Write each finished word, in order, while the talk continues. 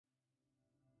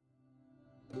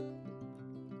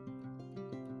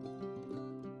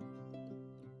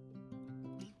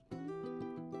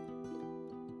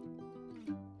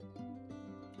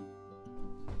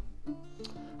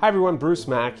Hi everyone, Bruce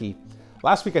Mackey.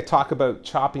 Last week I talked about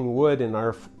chopping wood and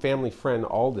our family friend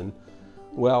Alden.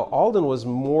 Well, Alden was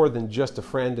more than just a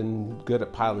friend and good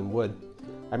at piling wood.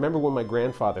 I remember when my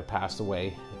grandfather passed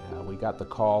away, we got the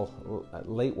call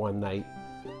late one night,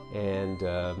 and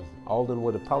Alden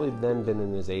would have probably then been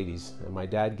in his 80s, and my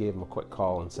dad gave him a quick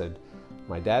call and said,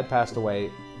 "My dad passed away,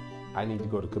 I need to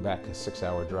go to Quebec, a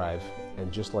 6-hour drive."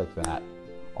 And just like that,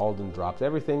 Alden dropped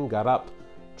everything, got up,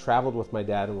 traveled with my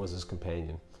dad, and was his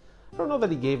companion. I don't know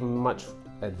that he gave him much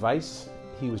advice,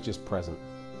 he was just present.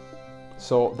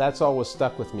 So that's always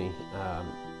stuck with me.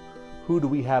 Who do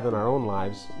we have in our own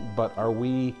lives, but are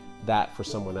we that for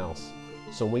someone else?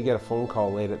 So when we get a phone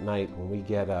call late at night, when we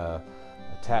get a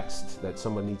text that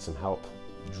someone needs some help,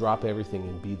 drop everything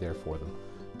and be there for them.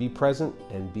 Be present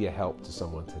and be a help to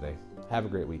someone today. Have a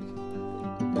great week.